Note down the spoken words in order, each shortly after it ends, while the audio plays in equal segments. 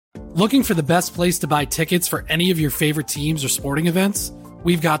Looking for the best place to buy tickets for any of your favorite teams or sporting events?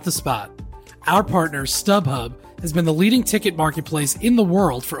 We've got the spot. Our partner, StubHub, has been the leading ticket marketplace in the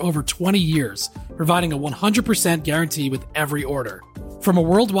world for over 20 years, providing a 100% guarantee with every order. From a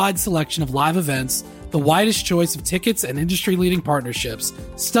worldwide selection of live events, the widest choice of tickets and industry-leading partnerships,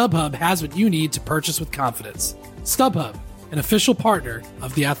 StubHub has what you need to purchase with confidence. StubHub, an official partner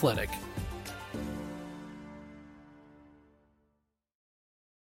of The Athletic.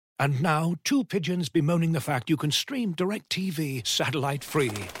 And now, two pigeons bemoaning the fact you can stream DirecTV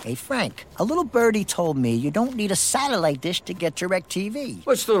satellite-free. Hey, Frank, a little birdie told me you don't need a satellite dish to get DirecTV.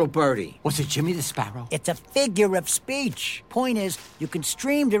 What's little birdie? Was it Jimmy the Sparrow? It's a figure of speech. Point is, you can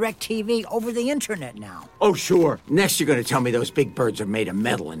stream DirecTV over the internet now. Oh, sure. Next you're going to tell me those big birds are made of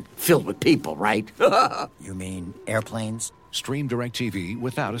metal and filled with people, right? You mean airplanes? Stream DirecTV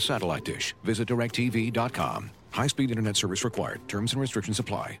without a satellite dish. Visit DirecTV.com. High-speed internet service required. Terms and restrictions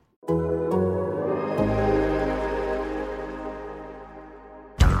apply.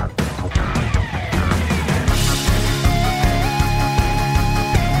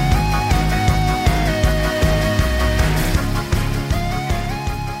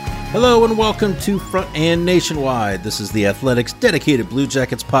 Hello and welcome to Front and Nationwide. This is the Athletics dedicated Blue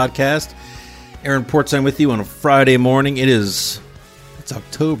Jackets podcast. Aaron Portzline with you on a Friday morning. It's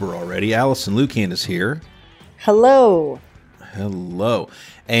October already. Allison Lucan is here. Hello.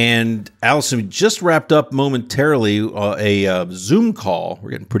 And Allison, we just wrapped up momentarily a Zoom call.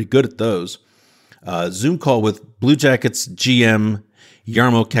 We're getting pretty good at those. Zoom call with Blue Jackets GM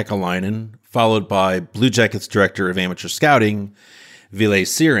Jarmo Kekalainen, followed by Blue Jackets Director of Amateur Scouting, Ville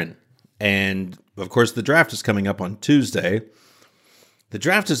Siren. And, of course, the draft is coming up on Tuesday. The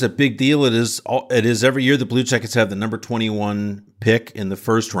draft is a big deal. It is every year the Blue Jackets have the number 21 pick in the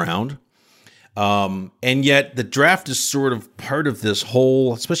first round. And yet the draft is sort of part of this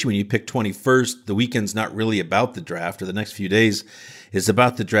whole, especially when you pick 21st, the weekend's not really about the draft, or the next few days is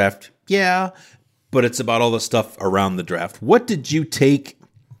about the draft. Yeah, but it's about all the stuff around the draft. What did you take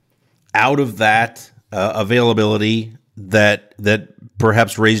out of that availability that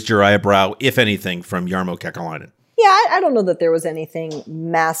perhaps raised your eyebrow, if anything, from Jarmo Kekalainen? Yeah, I don't know that there was anything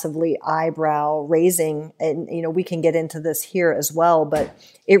massively eyebrow raising, and we can get into this here as well, but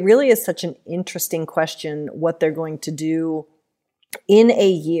it really is such an interesting question what they're going to do in a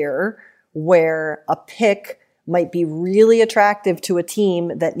year where a pick might be really attractive to a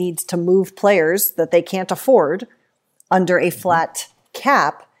team that needs to move players that they can't afford under a flat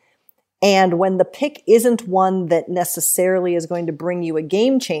cap. And when the pick isn't one that necessarily is going to bring you a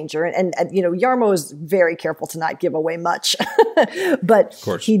game changer, and Jarmo is very careful to not give away much, but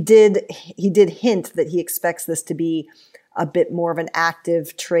he did hint that he expects this to be a bit more of an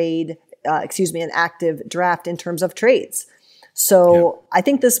active an active draft in terms of trades. So I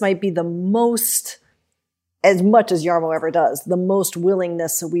think this might be the most, as much as Jarmo ever does, the most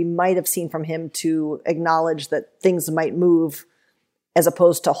willingness we might have seen from him to acknowledge that things might move, as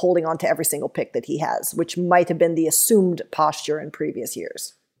opposed to holding on to every single pick that he has, which might have been the assumed posture in previous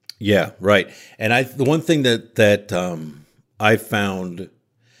years. Yeah, right. And the one thing that I found,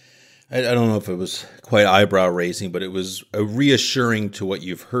 I don't know if it was quite eyebrow raising, but it was reassuring to what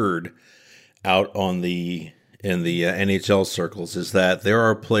you've heard out in the NHL circles, is that there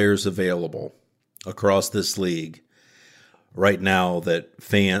are players available across this league right now that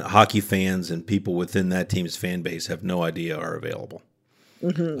hockey fans and people within that team's fan base have no idea are available.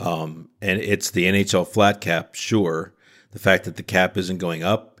 Mm-hmm. And it's the NHL flat cap, sure. The fact that the cap isn't going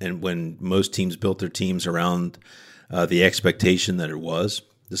up, and when most teams built their teams around the expectation that it was,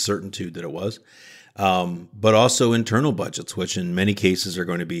 the certitude that it was, but also internal budgets, which in many cases are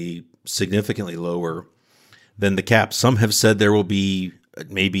going to be significantly lower than the cap. Some have said there will be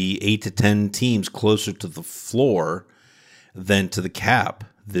maybe 8 to 10 teams closer to the floor than to the cap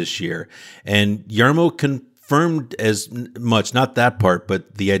this year. And Jarmo confirmed as much, not that part,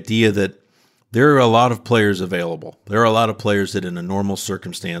 but the idea that there are a lot of players available. There are a lot of players that in a normal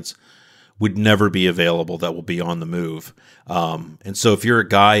circumstance would never be available that will be on the move. And so if you're a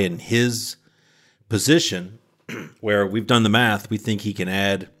guy in his position where we've done the math, we think he can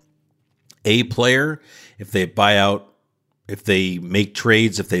add a player if they buy out, if they make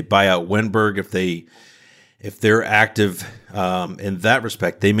trades, if they buy out Wenberg, if they're active in that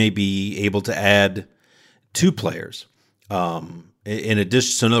respect, they may be able to add 2 players. In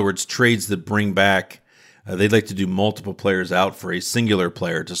addition, so in other words, trades that bring back, they'd like to do multiple players out for a singular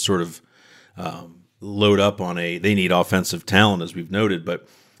player to sort of load up on they need offensive talent, as we've noted, but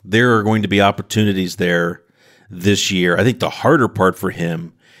there are going to be opportunities there this year. I think the harder part for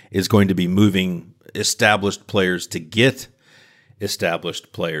him is going to be moving established players to get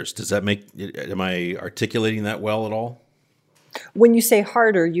established players. Am I articulating that well at all? When you say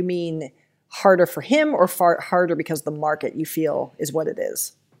harder, you mean harder for him or harder because the market you feel is what it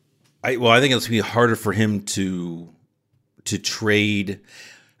is? I think it's going to be harder for him to trade.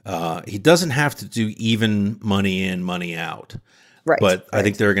 He doesn't have to do even money in, money out. Right. But I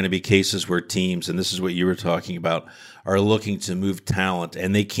think there are going to be cases where teams, and this is what you were talking about, are looking to move talent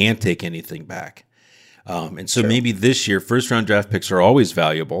and they can't take anything back. And so maybe this year, first-round draft picks are always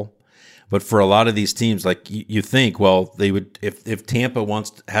valuable. But for a lot of these teams, like you think, well, they would if Tampa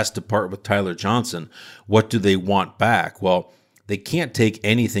has to part with Tyler Johnson, what do they want back? Well, they can't take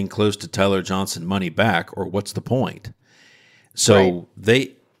anything close to Tyler Johnson money back, or what's the point? So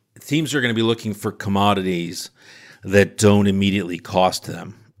teams are going to be looking for commodities that don't immediately cost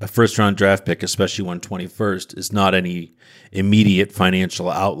them. A first-round draft pick, especially one 21st, is not any immediate financial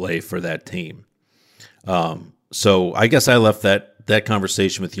outlay for that team. So I guess I left that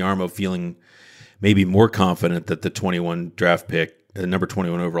conversation with Jarmo feeling maybe more confident that the 21 draft pick, the number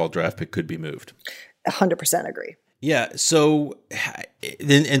 21 overall draft pick, could be moved. 100% agree. Yeah. So,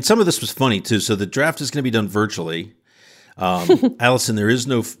 and some of this was funny too. So the draft is going to be done virtually. Allison, there is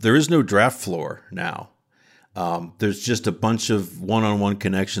no draft floor now. There's just a bunch of one-on-one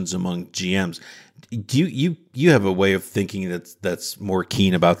connections among GMs. Do you have a way of thinking that's more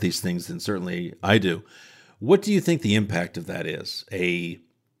keen about these things than certainly I do? What do you think the impact of that is? A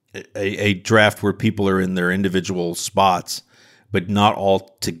draft where people are in their individual spots, but not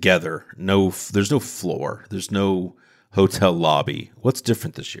all together. There's no floor. There's no hotel lobby. What's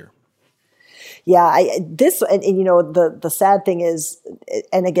different this year? Yeah, the sad thing is,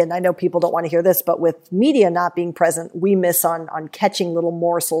 and again, I know people don't want to hear this, but with media not being present, we miss on catching little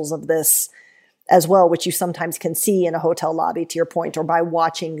morsels of this as well, which you sometimes can see in a hotel lobby, to your point, or by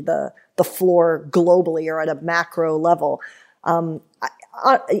watching the floor globally or at a macro level.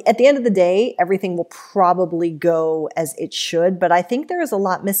 At the end of the day, everything will probably go as it should, but I think there is a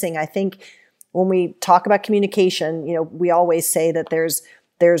lot missing. I think when we talk about communication, we always say that there's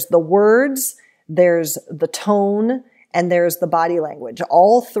the words, there's the tone, and there's the body language.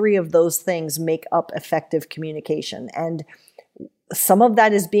 All three of those things make up effective communication. And some of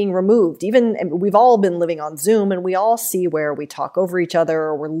that is being removed. Even we've all been living on Zoom, and we all see where we talk over each other,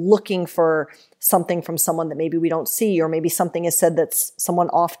 or we're looking for something from someone that maybe we don't see, or maybe something is said that's someone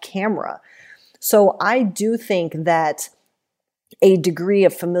off camera. So I do think that a degree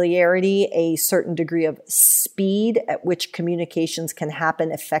of familiarity, a certain degree of speed at which communications can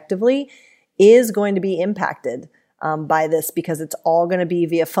happen effectively is going to be impacted by this, because it's all going to be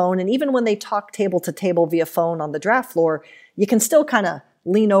via phone. And even when they talk table to table via phone on the draft floor, you can still kind of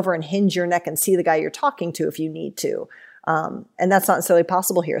lean over and hinge your neck and see the guy you're talking to if you need to. And that's not necessarily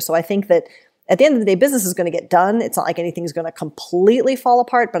possible here. So I think that at the end of the day, business is going to get done. It's not like anything's going to completely fall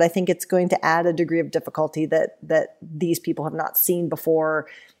apart, but I think it's going to add a degree of difficulty that these people have not seen before,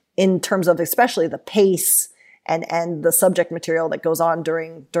 in terms of especially the pace and the subject material that goes on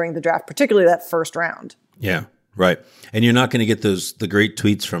during the draft, particularly that first round. Yeah, right. And you're not going to get the great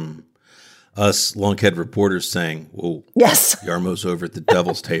tweets from us lunkhead reporters saying, "Whoa, yes, Jarmo's over at the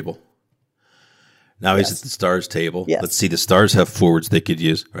Devil's table. Now he's at the Stars table. Yes. Let's see, the Stars have forwards they could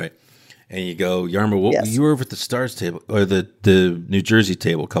use, right?" And you go, Jarmo, you were over at the Stars table, or the New Jersey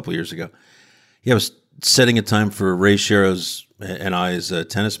table a couple years ago. Yeah, I was setting a time for Ray Sherrow's and I's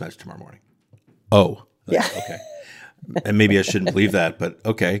tennis match tomorrow morning. Oh, yeah, okay. And maybe I shouldn't believe that, but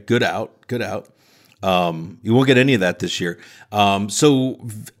okay, good out. You won't get any of that this year. So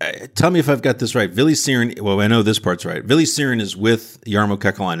tell me if I've got this right. Ville Siren, well, I know this part's right. Ville Siren is with Jarmo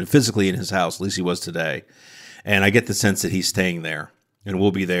Kekalainen physically in his house, at least he was today. And I get the sense that he's staying there and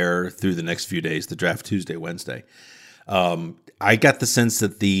will be there through the next few days, the draft Tuesday, Wednesday. I got the sense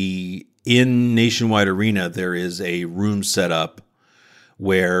that in Nationwide Arena, there is a room set up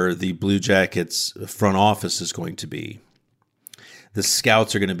where the Blue Jackets front office is going to be. The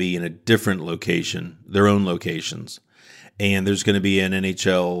scouts are going to be in a different location, their own locations. And there's going to be an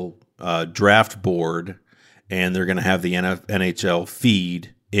NHL draft board, and they're going to have the NHL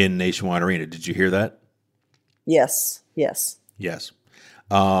feed in Nationwide Arena. Did you hear that? Yes. Yeah.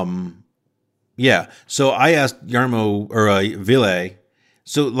 So I asked Jarmo or Ville.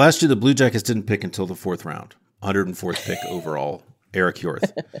 So last year the Blue Jackets didn't pick until the fourth round, 104th pick overall, Eric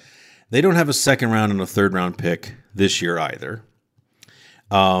Hjorth. They don't have a second round and a third round pick this year either.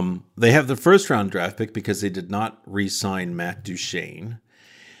 They have the first round draft pick because they did not re-sign Matt Duchene.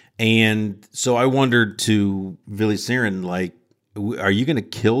 And so I wondered to Ville Siren, are you going to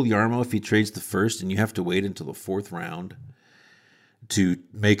kill Jarmo if he trades the first and you have to wait until the fourth round to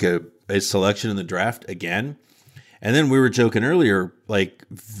make a selection in the draft again? And then we were joking earlier, like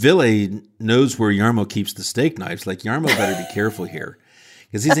Ville knows where Jarmo keeps the steak knives. Like Jarmo better be careful here,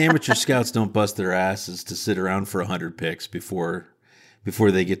 because these amateur scouts don't bust their asses to sit around for 100 picks before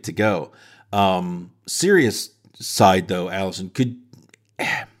they get to go. Serious side though, Allison,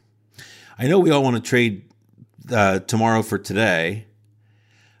 I know we all want to trade tomorrow for today,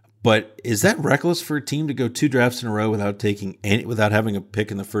 but is that reckless for a team to go 2 drafts in a row without having a pick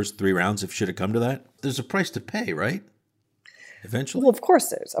in the first 3 rounds? If should have come to that, there's a price to pay, right? Eventually, well, of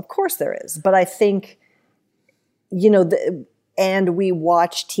course there is. But I think, and we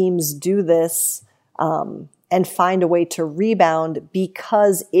watch teams do this and find a way to rebound,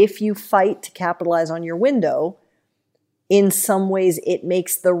 because if you fight to capitalize on your window, in some ways it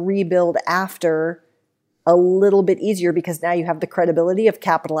makes the rebuild after a little bit easier, because now you have the credibility of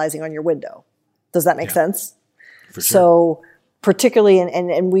capitalizing on your window. Does that make sense? For sure. So particularly,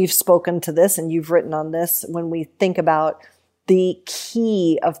 and we've spoken to this and you've written on this, when we think about the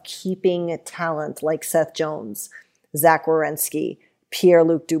key of keeping talent like Seth Jones, Zach Werenski,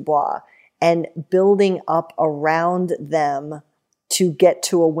 Pierre-Luc Dubois, and building up around them to get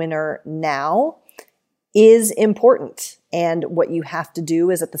to a winner now is important. And what you have to do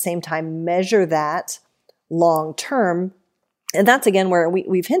is at the same time measure that long term. And that's again where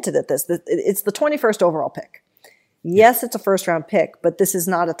we've hinted at this. It's the 21st overall pick. Yes, it's a first round pick, but this is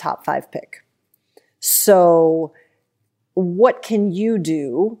not a top 5 pick. So what can you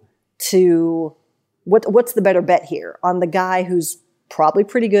do to, what's the better bet here on the guy who's probably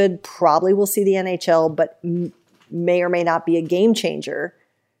pretty good, probably will see the NHL, but may or may not be a game changer,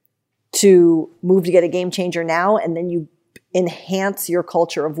 to move to get a game changer now, and then you enhance your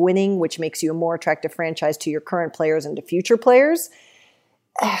culture of winning, which makes you a more attractive franchise to your current players and to future players.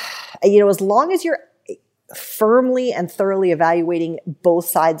 As long as you're firmly and thoroughly evaluating both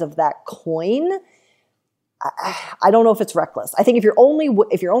sides of that coin, I don't know if it's reckless. I think if you're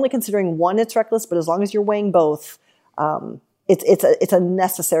only considering one, it's reckless. But as long as you're weighing both, it's a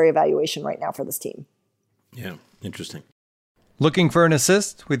necessary evaluation right now for this team. Yeah, interesting. Looking for an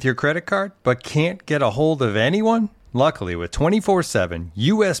assist with your credit card, but can't get a hold of anyone? Luckily, with 24/7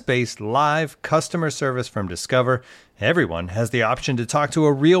 U.S.-based live customer service from Discover, everyone has the option to talk to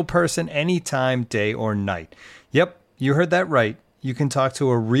a real person anytime, day or night. Yep, you heard that right. You can talk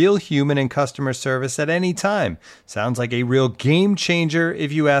to a real human in customer service at any time. Sounds like a real game changer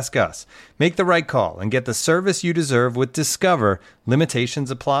if you ask us. Make the right call and get the service you deserve with Discover.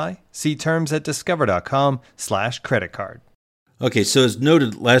 Limitations apply. See terms at discover.com/creditcard. Okay, so as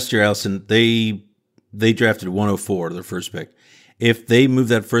noted last year, Allison, they drafted 104, their first pick. If they move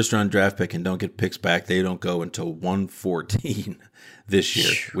that first round draft pick and don't get picks back, they don't go until 114 this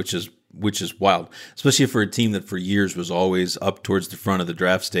year, which is wild, especially for a team that for years was always up towards the front of the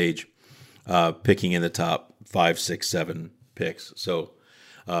draft stage, picking in the top 5, 6, 7 picks. So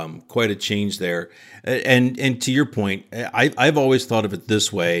quite a change there. And to your point, I've always thought of it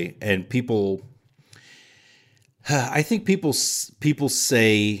this way, and I think people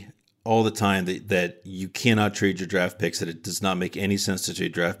say all the time that you cannot trade your draft picks, that it does not make any sense to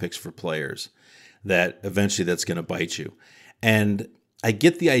trade draft picks for players, that eventually that's going to bite you. And I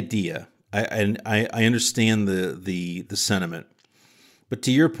get the idea, I understand the sentiment. But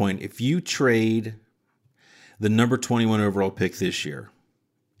to your point, if you trade the number 21 overall pick this year,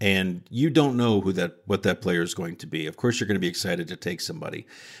 and you don't know what that player is going to be, of course you're going to be excited to take somebody.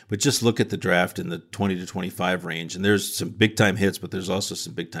 But just look at the draft in the 20 to 25 range, and there's some big-time hits, but there's also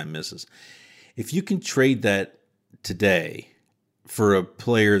some big-time misses. If you can trade that today for a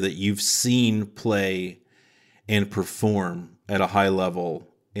player that you've seen play and perform at a high level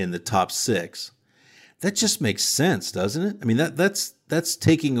in the top 6, that just makes sense, doesn't it? I mean, that's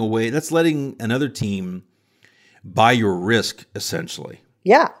taking away, that's letting another team buy your risk, essentially.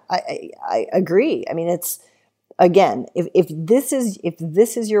 Yeah, I agree. I mean, it's, again, if this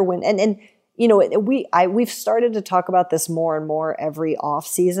is your win, and we've started to talk about this more and more every off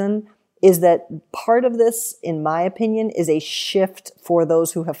season, is that part of this, in my opinion, is a shift for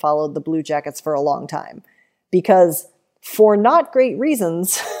those who have followed the Blue Jackets for a long time, because for not great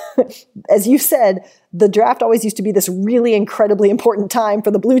reasons, as you said, the draft always used to be this really incredibly important time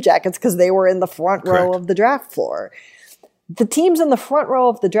for the Blue Jackets because they were in the front row of the draft floor. The teams in the front row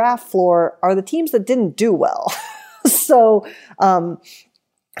of the draft floor are the teams that didn't do well. So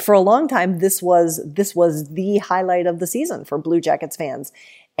for a long time, this was the highlight of the season for Blue Jackets fans.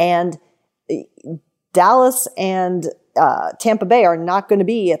 And Dallas and Tampa Bay are not going to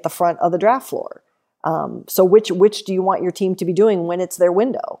be at the front of the draft floor. So which do you want your team to be doing when it's their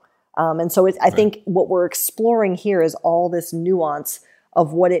window? And so I think what we're exploring here is all this nuance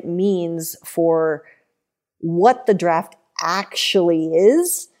of what it means for what the draft actually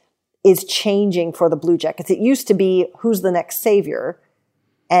is changing for the Blue Jackets. It used to be who's the next savior.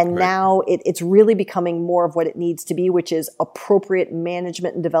 And now it's really becoming more of what it needs to be, which is appropriate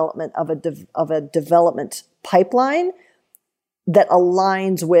management and development of a development pipeline that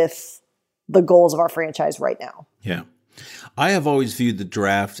aligns with the goals of our franchise right now. Yeah. I have always viewed the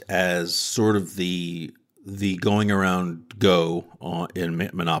draft as sort of the going around go in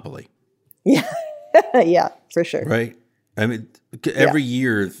Monopoly. Yeah. Yeah, for sure. Right? I mean, every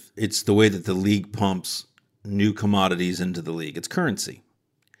year it's the way that the league pumps new commodities into the league. It's currency.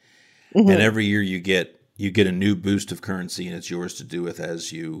 Mm-hmm. And every year you get a new boost of currency, and it's yours to do with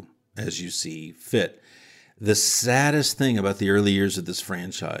as you see fit. The saddest thing about the early years of this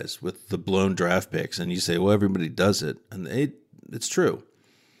franchise with the blown draft picks, and you say, well, everybody does it, and it's true.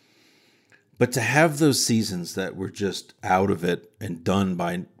 But to have those seasons that were just out of it and done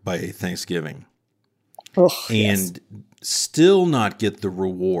by Thanksgiving, and still not get the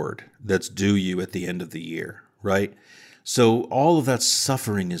reward that's due you at the end of the year, right? So all of that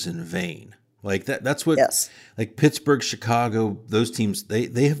suffering is in vain. Like that's what, like Pittsburgh, Chicago, those teams,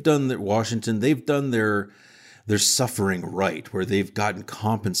 they have done their Washington, they've done their suffering right, where they've gotten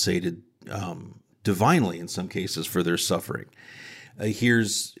compensated divinely in some cases for their suffering.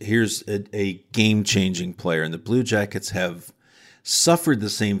 Here's a game-changing player, and the Blue Jackets have suffered the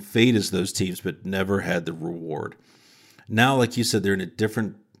same fate as those teams, but never had the reward. Now, like you said, they're in a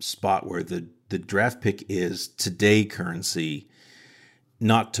different spot where the draft pick is today currency,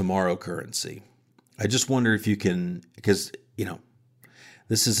 not tomorrow currency. I just wonder if you can, because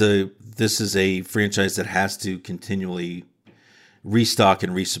this is a franchise that has to continually restock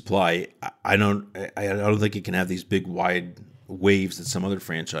and resupply. I don't think it can have these big wide waves that some other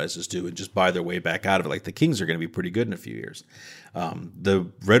franchises do and just buy their way back out of it. Like the Kings are going to be pretty good in a few years.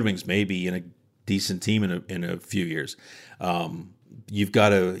 The Red Wings may be in a decent team in a few years. You've got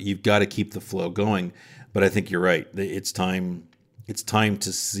to keep the flow going, but I think you're right. It's time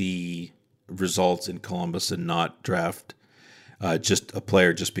to see results in Columbus and not draft just a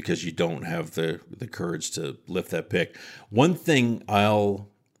player just because you don't have the courage to lift that pick. One thing I'll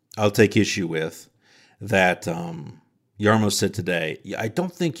take issue with that Jarmo said today, I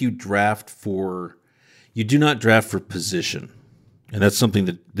don't think you do not draft for position, and that's something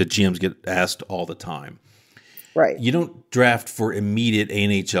that the GMs get asked all the time. Right. You don't draft for immediate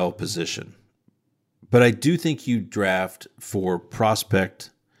NHL position, but I do think you draft for prospect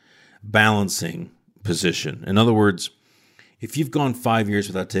balancing position. In other words, if you've gone 5 years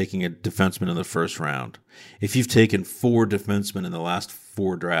without taking a defenseman in the first round, if you've taken 4 defensemen in the last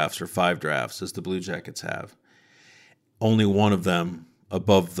 4 drafts or 5 drafts, as the Blue Jackets have, only one of them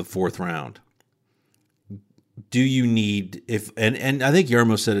above the 4th round, do you need, and I think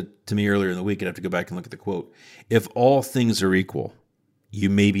Jarmo said it to me earlier in the week, I'd have to go back and look at the quote, if all things are equal, you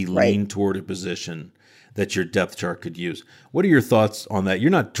maybe lean toward a position that your depth chart could use. What are your thoughts on that?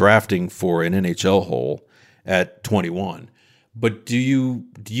 You're not drafting for an NHL hole at 21, but do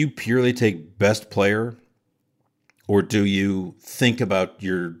you purely take best player, or do you think about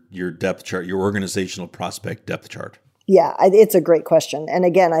your depth chart, your organizational prospect depth chart? Yeah, it's a great question. And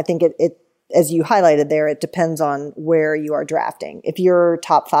again, I think it as you highlighted there, it depends on where you are drafting. If you're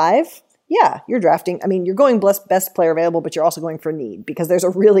top 5, yeah, you're drafting. I mean, you're going best player available, but you're also going for need because there's a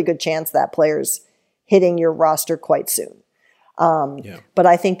really good chance that player's hitting your roster quite soon. But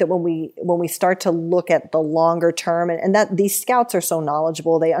I think that when we start to look at the longer term, and that these scouts are so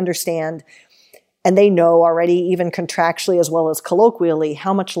knowledgeable, they understand and they know already, even contractually as well as colloquially,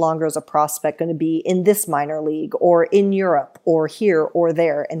 how much longer is a prospect going to be in this minor league or in Europe or here or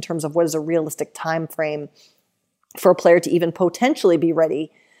there in terms of what is a realistic time frame for a player to even potentially be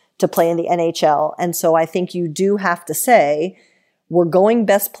ready to play in the NHL. And so I think you do have to say, we're going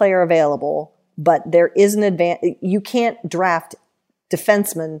best player available, but there is an advantage. You can't draft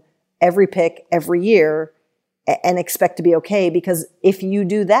defensemen every pick every year and expect to be okay, because if you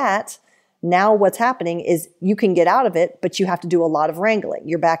do that, now what's happening is you can get out of it, but you have to do a lot of wrangling.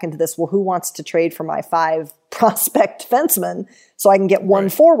 You're back into this, well, who wants to trade for my 5 prospect defensemen so I can get one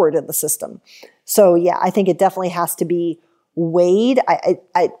forward in the system? So yeah, I think it definitely has to be weighed.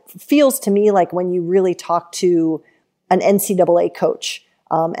 It feels to me like when you really talk to an NCAA coach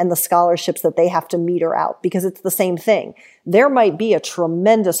and the scholarships that they have to meter out, because it's the same thing. There might be a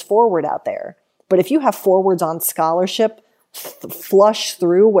tremendous forward out there, but if you have forwards on scholarship flush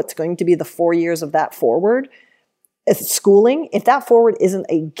through what's going to be the 4 years of that forward schooling, if that forward isn't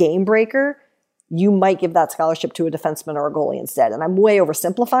a game breaker, you might give that scholarship to a defenseman or a goalie instead. And I'm way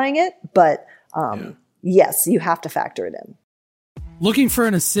oversimplifying it, but yes, you have to factor it in. Looking for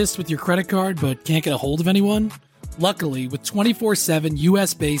an assist with your credit card but can't get a hold of anyone? Luckily, with 24/7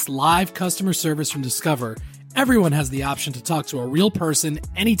 US-based live customer service from Discover, everyone has the option to talk to a real person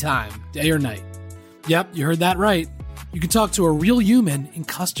anytime, day or night. Yep, you heard that right. You can talk to a real human in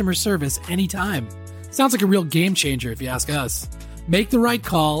customer service anytime. Sounds like a real game changer if you ask us. Make the right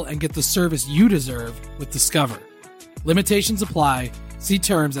call and get the service you deserve with Discover. Limitations apply. See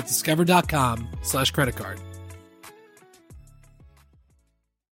terms at discover.com/creditcard.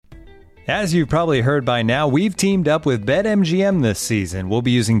 As you've probably heard by now, we've teamed up with BetMGM this season. We'll be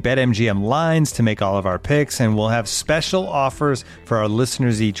using BetMGM lines to make all of our picks, and we'll have special offers for our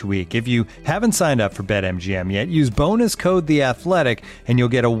listeners each week. If you haven't signed up for BetMGM yet, use bonus code The Athletic, and you'll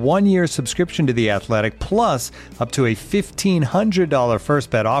get a 1-year subscription to The Athletic, plus up to a $1,500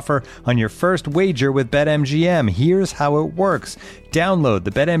 first bet offer on your first wager with BetMGM. Here's how it works. Download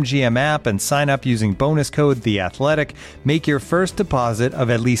the BetMGM app and sign up using bonus code The Athletic. Make your first deposit of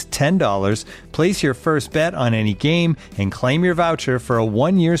at least $10. Place your first bet on any game and claim your voucher for a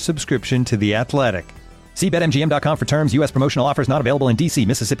 1-year subscription to The Athletic. See BetMGM.com for terms. U.S. promotional offers not available in D.C.,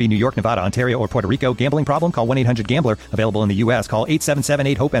 Mississippi, New York, Nevada, Ontario, or Puerto Rico. Gambling problem? Call 1-800-GAMBLER. Available in the U.S. Call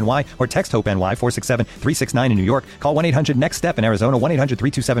 877-8-HOPE-NY or text HOPE-NY 467-369 in New York. Call 1-800-NEXT-STEP in Arizona.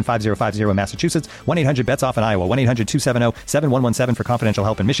 1-800-327-5050 in Massachusetts. 1-800-BETS-OFF in Iowa. 1-800-270-7117 for confidential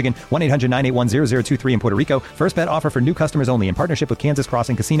help in Michigan. 1-800-981-0023 in Puerto Rico. First bet offer for new customers only in partnership with Kansas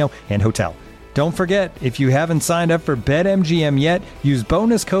Crossing Casino and Hotel. Don't forget, if you haven't signed up for BetMGM yet, use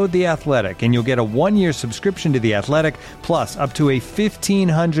bonus code The Athletic, and you'll get a 1-year subscription to The Athletic, plus up to a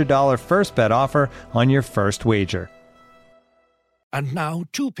 $1,500 first bet offer on your first wager. And now,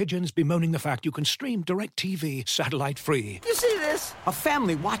 two pigeons bemoaning the fact you can stream DirecTV satellite-free. You see this? A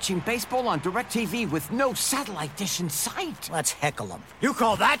family watching baseball on DirecTV with no satellite dish in sight. Let's heckle them. You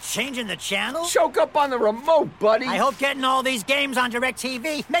call that changing the channel? Choke up on the remote, buddy. I hope getting all these games on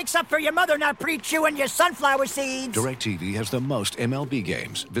DirecTV makes up for your mother not pre-chewing your sunflower seeds. DirecTV has the most MLB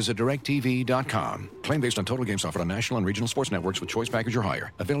games. Visit DirecTV.com. Claim based on total games offered on national and regional sports networks with choice package or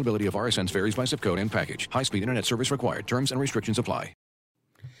higher. Availability of RSNs varies by zip code and package. High-speed internet service required. Terms and restrictions apply.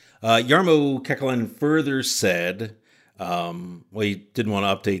 Jarmo Kekalainen further said, he didn't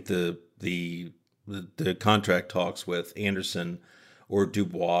want to update the contract talks with Anderson or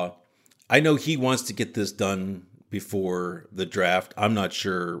Dubois. I know he wants to get this done before the draft. I'm not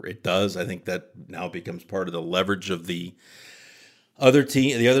sure it does. I think that now becomes part of the leverage of the other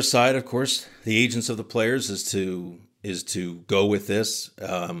team. The other side, of course, the agents of the players is to go with this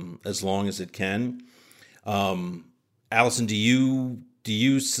as long as it can. Allison, do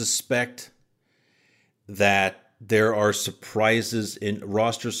you suspect that there are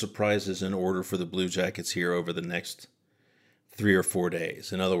roster surprises in order for the Blue Jackets here over the next 3 or 4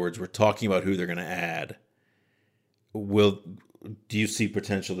 days? In other words, we're talking about who they're going to add. Do you see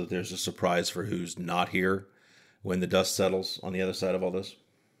potential that there's a surprise for who's not here when the dust settles on the other side of all this?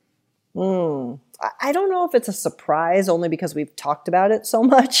 I don't know if it's a surprise, only because we've talked about it so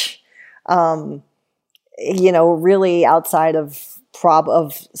much. Really outside of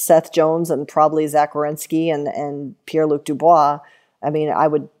Seth Jones and probably Zach Werenski and Pierre-Luc Dubois, I mean, I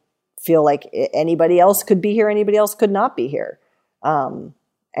would feel like anybody else could be here, anybody else could not be here. And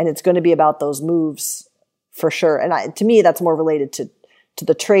it's going to be about those moves for sure. And to me, that's more related to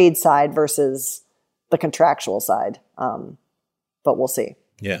the trade side versus the contractual side. But we'll see.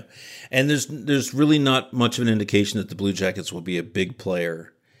 Yeah. And there's really not much of an indication that the Blue Jackets will be a big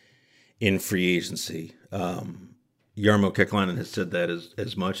player in free agency. Jarmo Kekalainen has said that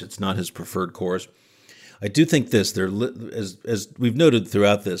as much. It's not his preferred course. I do think this. As we've noted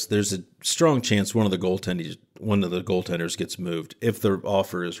throughout this, there's a strong chance one of the goaltenders gets moved if the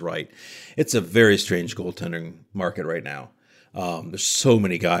offer is right. It's a very strange goaltending market right now. There's so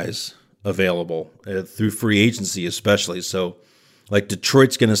many guys available through free agency, especially. So, like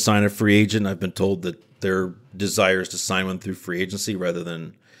Detroit's going to sign a free agent. I've been told that their desire is to sign one through free agency rather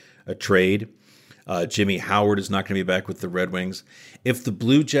than a trade. Jimmy Howard is not going to be back with the Red Wings. If the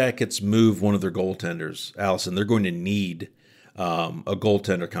Blue Jackets move one of their goaltenders, Allison, they're going to need a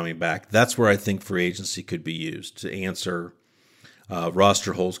goaltender coming back. That's where I think free agency could be used to answer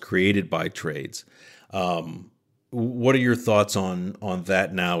roster holes created by trades. What are your thoughts on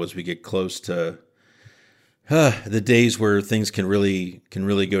that now as we get close to the days where things can really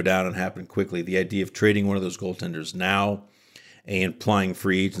go down and happen quickly? The idea of trading one of those goaltenders now and applying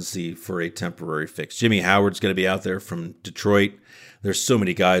free agency for a temporary fix. Jimmy Howard's going to be out there from Detroit. There's so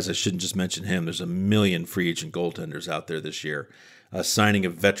many guys. I shouldn't just mention him. There's a million free agent goaltenders out there this year. Signing a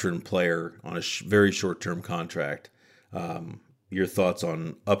veteran player on a very short-term contract. Your thoughts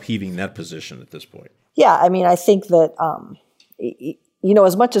on upheaving that position at this point? Yeah, I mean, I think that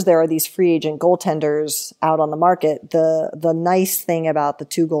as much as there are these free agent goaltenders out on the market, the nice thing about the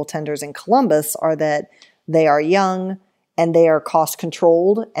 2 goaltenders in Columbus are that they are young and they are cost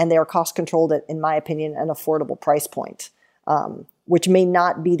controlled, and they are cost controlled at, in my opinion, an affordable price point, which may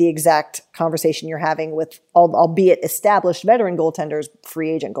not be the exact conversation you're having with, albeit established veteran goaltenders, free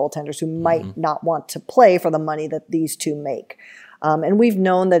agent goaltenders who might not want to play for the money that these 2 make. And we've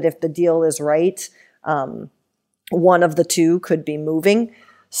known that if the deal is right, one of the 2 could be moving.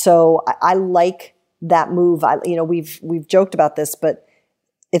 So I like that move. We've joked about this, but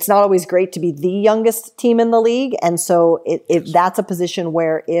it's not always great to be the youngest team in the league. And so that's a position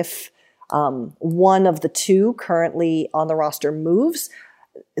where if one of the 2 currently on the roster moves,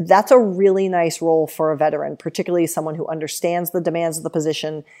 that's a really nice role for a veteran, particularly someone who understands the demands of the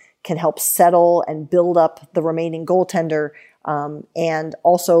position, can help settle and build up the remaining goaltender, and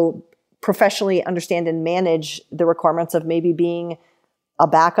also professionally understand and manage the requirements of maybe being a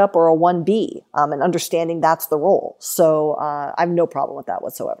backup or a 1B, and understanding that's the role. So I have no problem with that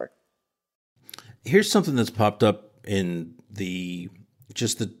whatsoever. Here's something that's popped up in the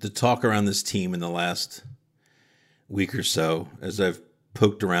talk around this team in the last week or so, as I've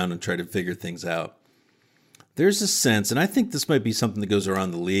poked around and tried to figure things out. There's a sense, and I think this might be something that goes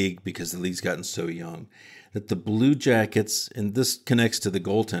around the league because the league's gotten so young, that the Blue Jackets, and this connects to the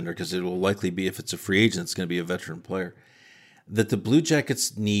goaltender because it will likely be, if it's a free agent, it's going to be a veteran player, that the Blue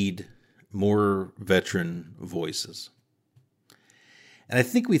Jackets need more veteran voices. And I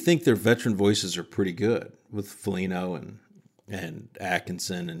think we think their veteran voices are pretty good with Foligno and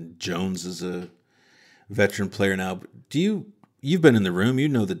Atkinson, and Jones is a veteran player now. But you've been in the room, you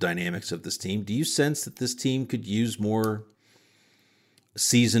know the dynamics of this team. Do you sense that this team could use more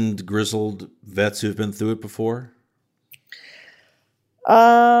seasoned, grizzled vets who've been through it before?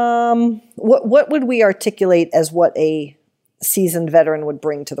 What would we articulate as what a seasoned veteran would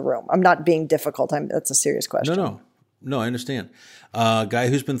bring to the room? I'm not being difficult. That's a serious question. No, I understand. A guy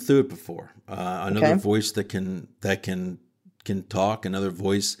who's been through it before. Another voice that can talk. Another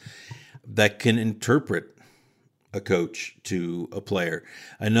voice that can interpret a coach to a player.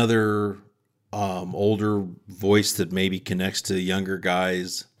 Another older voice that maybe connects to younger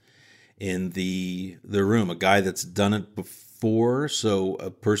guys in the room. A guy that's done it before, so a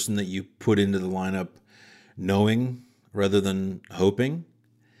person that you put into the lineup knowing rather than hoping.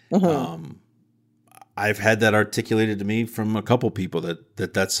 I've had that articulated to me from a couple people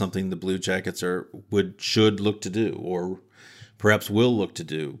that's something the Blue Jackets should look to do, or perhaps will look to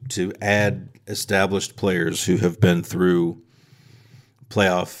do, to add established players who have been through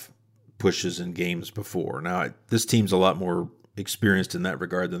playoff pushes and games before. Now, this team's a lot more experienced in that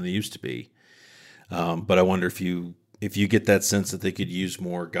regard than they used to be. But I wonder if you get that sense that they could use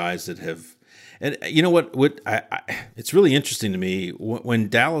more guys that have. And you know what? It's really interesting to me when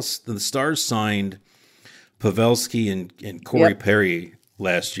the Stars signed Pavelski and Corey Perry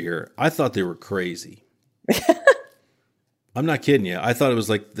last year. I thought they were crazy. I'm not kidding you. I thought it was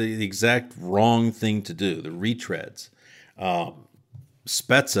like the exact wrong thing to do. The retreads.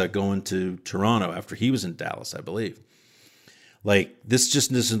 Spezza going to Toronto after he was in Dallas, I believe. Like, this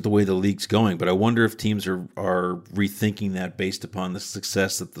just isn't the way the league's going, but I wonder if teams are rethinking that based upon the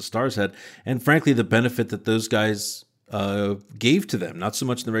success that the Stars had, and frankly, the benefit that those guys gave to them, not so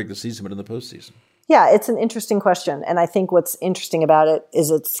much in the regular season, but in the postseason. Yeah, it's an interesting question, and I think what's interesting about it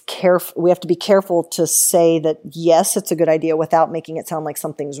is we have to be careful to say that, yes, it's a good idea without making it sound like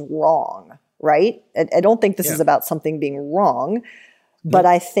something's wrong, right? I don't think this is about something being wrong, but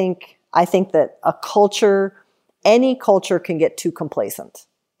I think that any culture can get too complacent.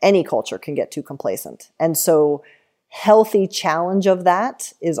 Any culture can get too complacent. And so healthy challenge of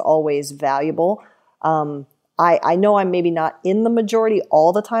that is always valuable. I know I'm maybe not in the majority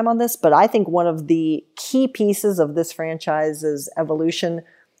all the time on this, but I think one of the key pieces of this franchise's evolution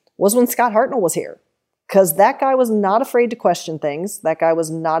was when Scott Hartnell was here. Because that guy was not afraid to question things. That guy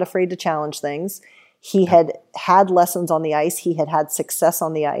was not afraid to challenge things. He had lessons on the ice. He had success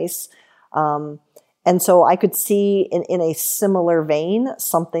on the ice. And so I could see in a similar vein,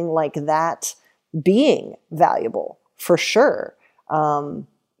 something like that being valuable for sure.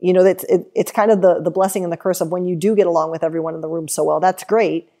 It's kind of the blessing and the curse of when you do get along with everyone in the room so well, that's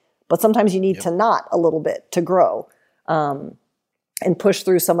great. But sometimes you need to knot a little bit to grow and push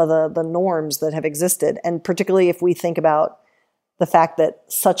through some of the norms that have existed. And particularly if we think about the fact that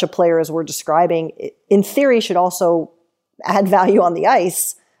such a player as we're describing, in theory, should also add value on the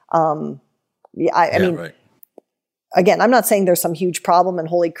ice. I mean, right. Again, I'm not saying there's some huge problem and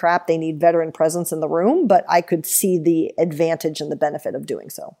holy crap, they need veteran presence in the room, but I could see the advantage and the benefit of doing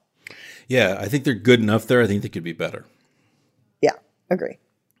so. Yeah, I think they're good enough there. I think they could be better. Agree.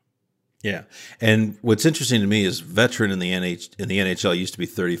 Yeah. And what's interesting to me is veteran in the NHL used to be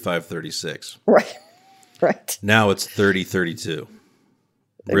 35-36. Right. Right. Now it's 30-32.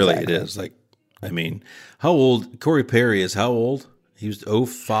 Really, exactly. It is. Like, I mean, how old? Corey Perry is how old? He was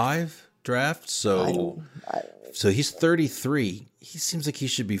 05 draft. So he's 33. He seems like he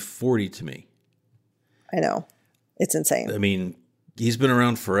should be 40 to me. I know. It's insane. I mean, he's been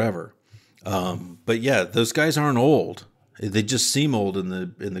around forever. But yeah, those guys aren't old. They just seem old in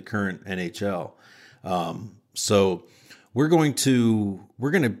the current NHL. So we're going to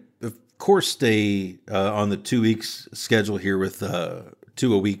of course stay on the 2 weeks schedule here with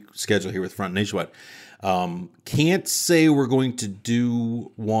 2 a week schedule here with Front Nationwide. Can't say we're going to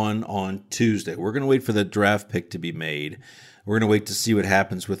do one on Tuesday. We're going to wait for the draft pick to be made. We're going to wait to see what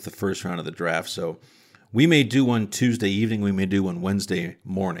happens with the first round of the draft. So we may do one Tuesday evening. We may do one Wednesday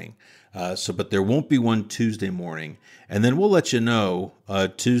morning. But there won't be one Tuesday morning. And then we'll let you know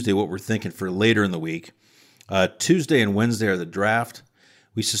Tuesday what we're thinking for later in the week. Tuesday and Wednesday are the draft.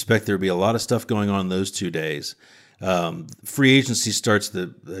 We suspect there will be a lot of stuff going on those 2 days. Free agency starts the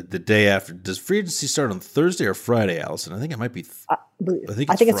day after. Does free agency start on Thursday or Friday, Allison? I think it might be. I think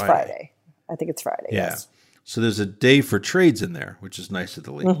it's Friday. I think it's Friday. Yeah. Yes. So there's a day for trades in there, which is nice of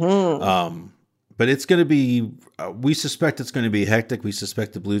the league. Mm-hmm. But it's going to be. We suspect it's going to be hectic. We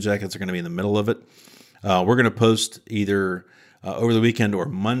suspect the Blue Jackets are going to be in the middle of it. We're going to post either over the weekend or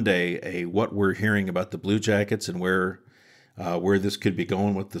Monday what we're hearing about the Blue Jackets and where this could be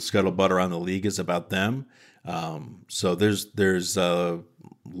going, what the scuttlebutt around the league is about them. So there's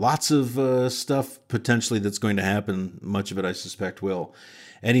lots of stuff potentially that's going to happen. Much of it, I suspect, will.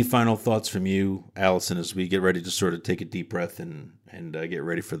 Any final thoughts from you, Allison, as we get ready to sort of take a deep breath and get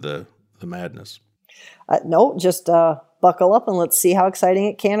ready for the madness? No, just buckle up and let's see how exciting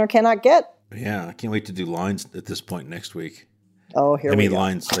it can or cannot get. Yeah, I can't wait to do lines at this point next week. Oh, here we go. I mean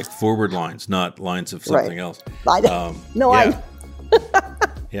lines, like forward lines, not lines of something else.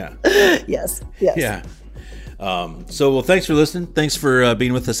 Yeah. Yes. Yeah. So thanks for listening. Thanks for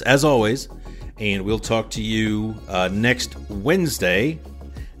being with us as always. And we'll talk to you next Wednesday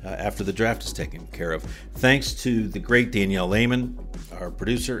after the draft is taken care of. Thanks to the great Danielle Lehman, our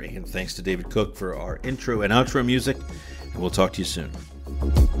producer, and thanks to David Cook for our intro and outro music. And we'll talk to you soon.